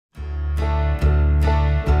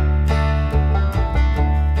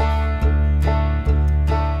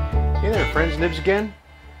friends, Nibs again.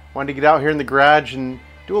 Wanted to get out here in the garage and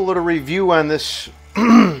do a little review on this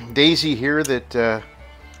Daisy here that I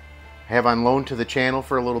have on loan to the channel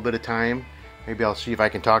for a little bit of time. Maybe I'll see if I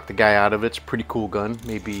can talk the guy out of it. It's a pretty cool gun.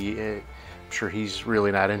 Maybe I'm sure he's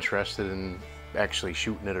really not interested in actually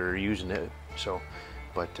shooting it or using it. So,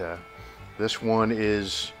 but this one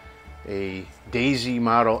is a Daisy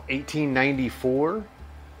model 1894,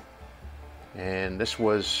 and this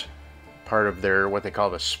was part of their what they call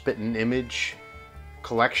the spittin image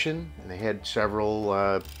collection, and they had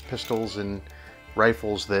several pistols and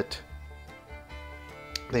rifles that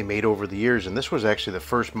they made over the years, and this was actually the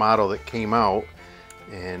first model that came out,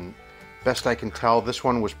 and best I can tell this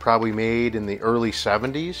one was probably made in the early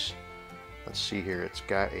 70s. Let's see here, it's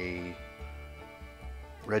got a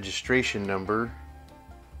registration number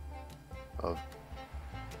of,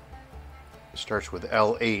 it starts with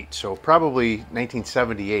L8, so probably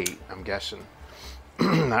 1978, I'm guessing.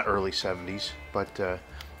 Not early 70s, but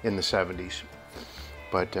in the 70s.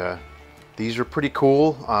 But these are pretty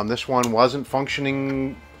cool. This one wasn't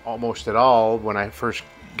functioning almost at all when I first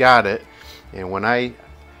got it, and when I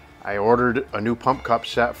ordered a new pump cup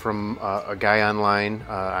set from a guy online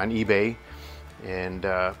on eBay, and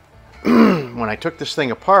when I took this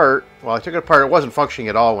thing apart, well, I took it apart, it wasn't functioning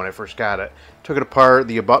at all when I first got it. Took it apart,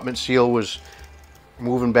 the abutment seal was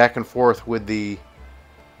moving back and forth with the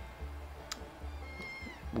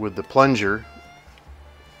plunger,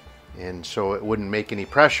 and so it wouldn't make any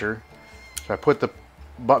pressure. So I put the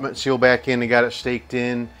abutment seal back in and got it staked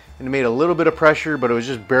in, and it made a little bit of pressure, but it was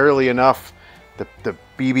just barely enough. The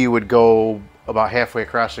BB would go about halfway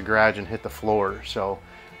across the garage and hit the floor. So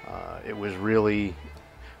it was really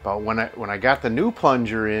about when I got the new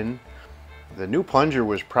plunger in. The new plunger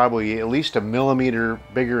was probably at least a millimeter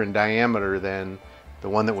bigger in diameter than the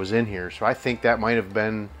one that was in here. So I think that might have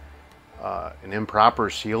been an improper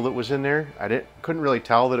seal that was in there. Couldn't really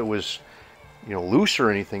tell that it was, you know, loose or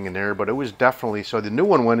anything in there, but it was definitely, so the new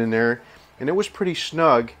one went in there and it was pretty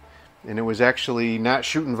snug, and it was actually not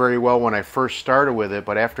shooting very well when I first started with it,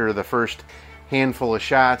 but after the first handful of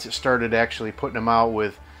shots it started actually putting them out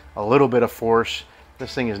with a little bit of force.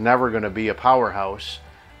 This thing is never going to be a powerhouse.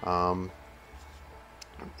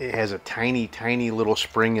 It has a tiny little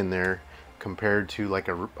spring in there compared to like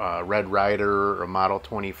a Red Ryder or a Model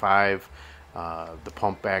 25, the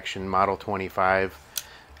pump action Model 25.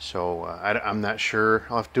 So I'm not sure.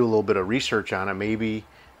 I'll have to do a little bit of research on it. Maybe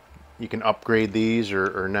you can upgrade these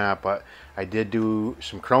or not, but I did do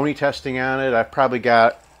some crony testing on it. I probably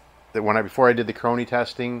got that before I did the crony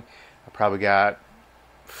testing, I probably got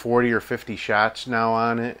 40 or 50 shots now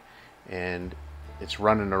on it, and it's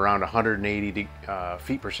running around 180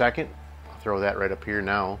 feet per second. I'll throw that right up here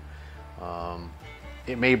now.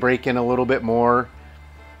 It may break in a little bit more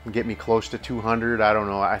and get me close to 200. I don't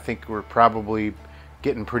know. I think we're probably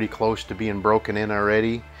getting pretty close to being broken in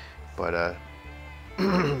already, but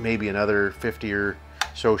maybe another 50 or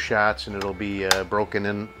so shots and it'll be broken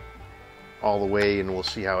in all the way, and we'll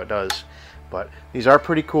see how it does. But these are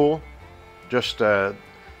pretty cool. Just the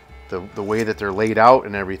way that they're laid out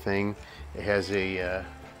and everything. It has a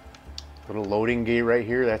little loading gate right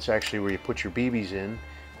here. That's actually where you put your BBs in.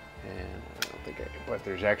 And I don't think but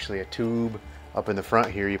there's actually a tube up in the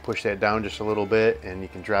front here. You push that down just a little bit and you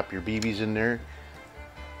can drop your BBs in there.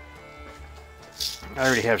 I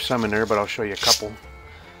already have some in there, but I'll show you a couple.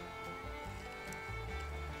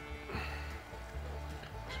 So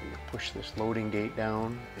you push this loading gate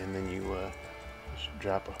down, and then you just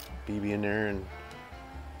drop a BB in there, and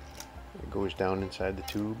it goes down inside the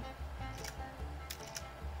tube.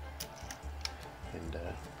 And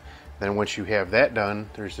then once you have that done,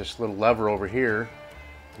 there's this little lever over here,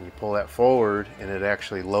 and you pull that forward, and it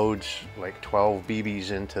actually loads like 12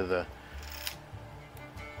 BBs into the.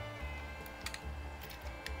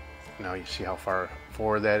 Now you see how far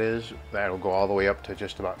forward that is? That'll go all the way up to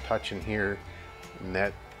just about touching here, and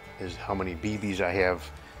that is how many BBs I have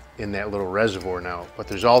in that little reservoir now. But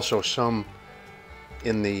there's also some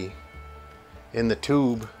in the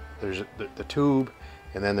tube. There's the tube,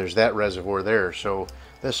 and then there's that reservoir there. So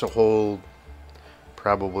this will hold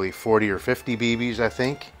probably 40 or 50 BBs, I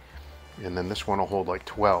think, and then this one will hold like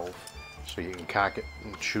 12. So you can cock it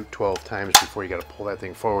and shoot 12 times before you got to pull that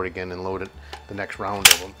thing forward again and load it the next round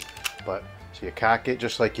of them. But so you cock it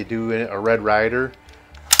just like you do in a Red Ryder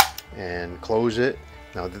and close it.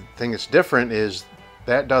 Now the thing that's different is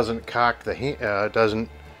that doesn't cock the doesn't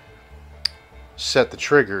set the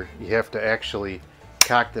trigger. You have to actually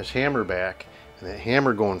cock this hammer back, and that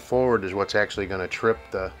hammer going forward is what's actually going to trip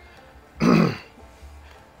the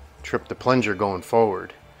plunger going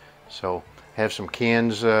forward. So I have some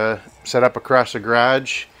cans set up across the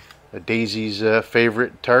garage a Daisy's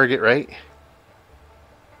favorite target, right?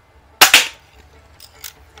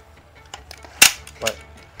 But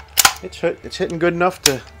it's hitting good enough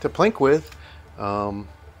to plink with.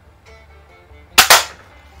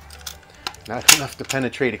 Not enough to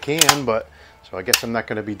penetrate a can, but so I guess I'm not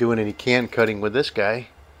going to be doing any can cutting with this guy.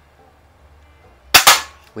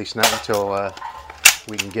 At least not until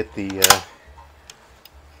we can get the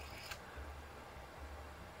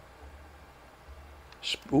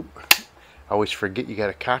oop, I always forget you got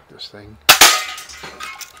to cock this thing.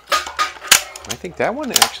 I think that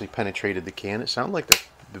one actually penetrated the can. It sounded like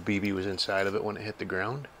the BB was inside of it when it hit the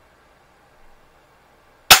ground.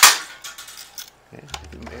 Yeah,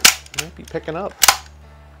 it might be picking up.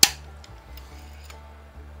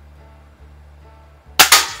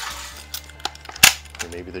 Or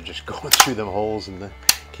maybe they're just going through them holes in the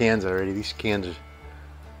cans already. These cans are...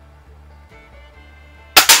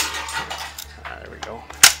 There we go.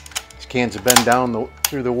 These cans have been down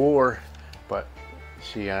through the war, but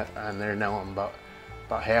see on there now I'm about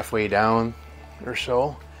halfway down or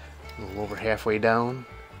so. A little over halfway down.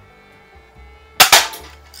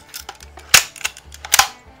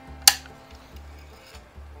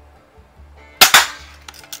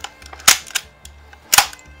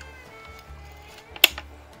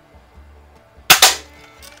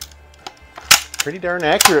 Pretty darn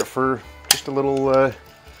accurate for just a little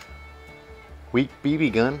weak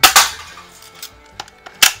BB gun.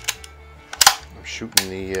 I'm shooting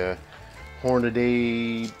the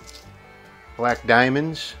Hornady Black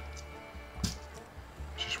Diamonds.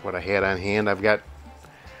 Just what I had on hand. I've got a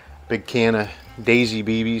big can of Daisy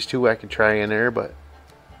BBs too I could try in there, but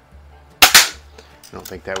I don't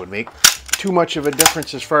think that would make too much of a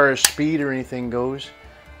difference as far as speed or anything goes.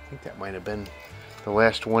 I think that might have been the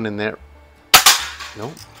last one in that.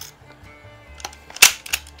 Nope.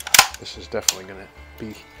 This is definitely going to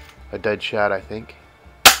be a dead shot, I think.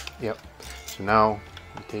 Yep. So now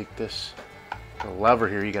you take this lever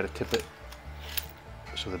here, you got to tip it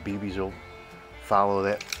so the BBs will follow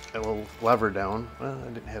that little lever down. Well,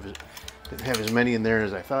 I didn't have as many in there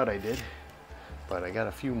as I thought I did, but I got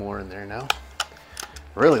a few more in there now.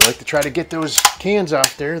 Really like to try to get those cans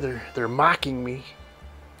off there. They're mocking me.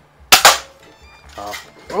 Oh.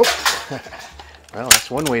 Well,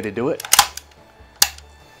 that's one way to do it.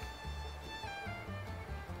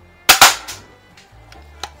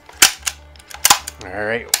 All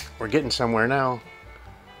right, we're getting somewhere now.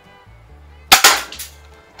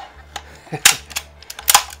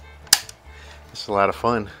 It's a lot of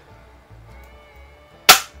fun.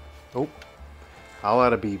 Oh, all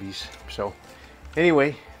out of BBs. So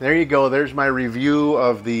anyway, there you go. There's my review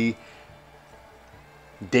of the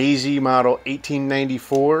Daisy model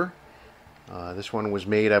 1894. This one was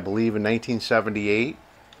made, I believe, in 1978,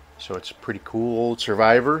 so it's a pretty cool old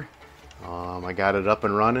survivor. I got it up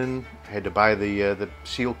and running. I had to buy the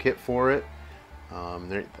seal kit for it. I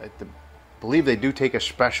believe they do take a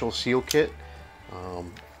special seal kit.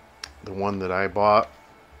 The one that I bought,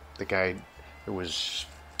 the guy, it was,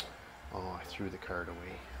 oh, I threw the card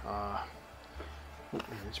away.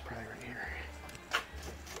 It's probably right here.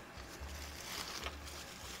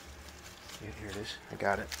 Yeah, here it is. I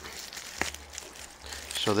got it.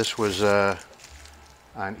 So this was on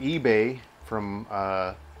eBay from,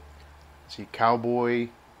 let's see, Cowboy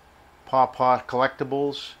Pawpaw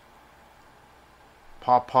Collectibles,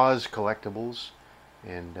 Pawpaws Collectibles,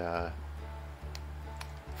 and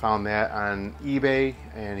found that on eBay,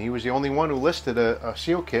 and he was the only one who listed a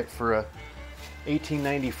seal kit for a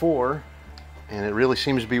 1894, and it really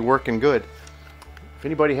seems to be working good. If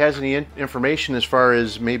anybody has any information as far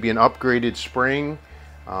as maybe an upgraded spring,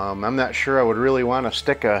 I'm not sure I would really want to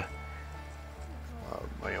stick a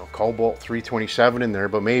Cobalt 327 in there,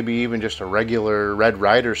 but maybe even just a regular Red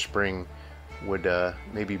Ryder spring would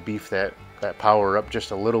maybe beef that power up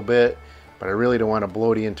just a little bit. But I really don't want to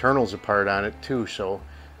blow the internals apart on it too, so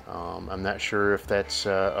I'm not sure if that's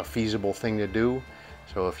a feasible thing to do.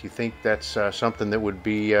 So if you think that's something that would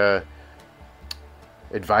be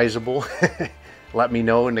advisable, let me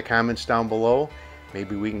know in the comments down below.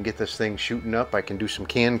 Maybe we can get this thing shooting up. I can do some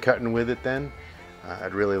can cutting with it then.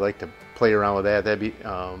 I'd really like to play around with that. That'd be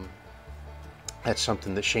that's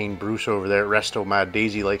something that Shane Bruce over there at Resto Mod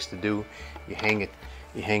Daisy likes to do. You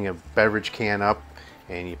hang a beverage can up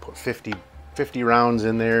and you put 50 rounds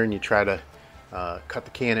in there, and you try to cut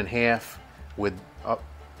the can in half with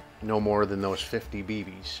no more than those 50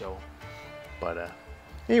 BBs. So, but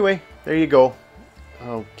anyway, there you go. I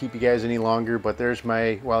don't keep you guys any longer, but there's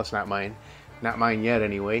my, well, it's not mine yet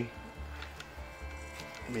anyway.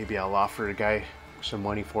 Maybe I'll offer the guy some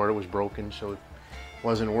money for it. It was broken, so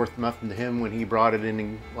wasn't worth nothing to him when he brought it in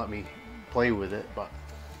and let me play with it. But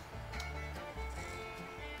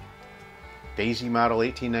Daisy model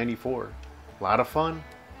 1894, a lot of fun,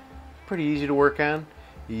 pretty easy to work on.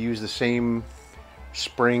 You use the same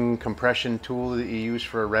spring compression tool that you use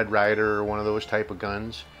for a Red Ryder or one of those type of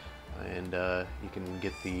guns, and you can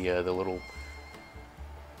get the little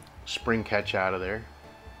spring catch out of there.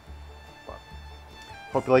 But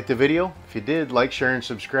hope you liked the video. If you did, like, share, and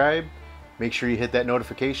subscribe. Make sure you hit that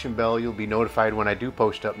notification bell. You'll be notified when I do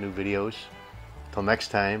post up new videos. Till next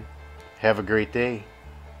time, have a great day.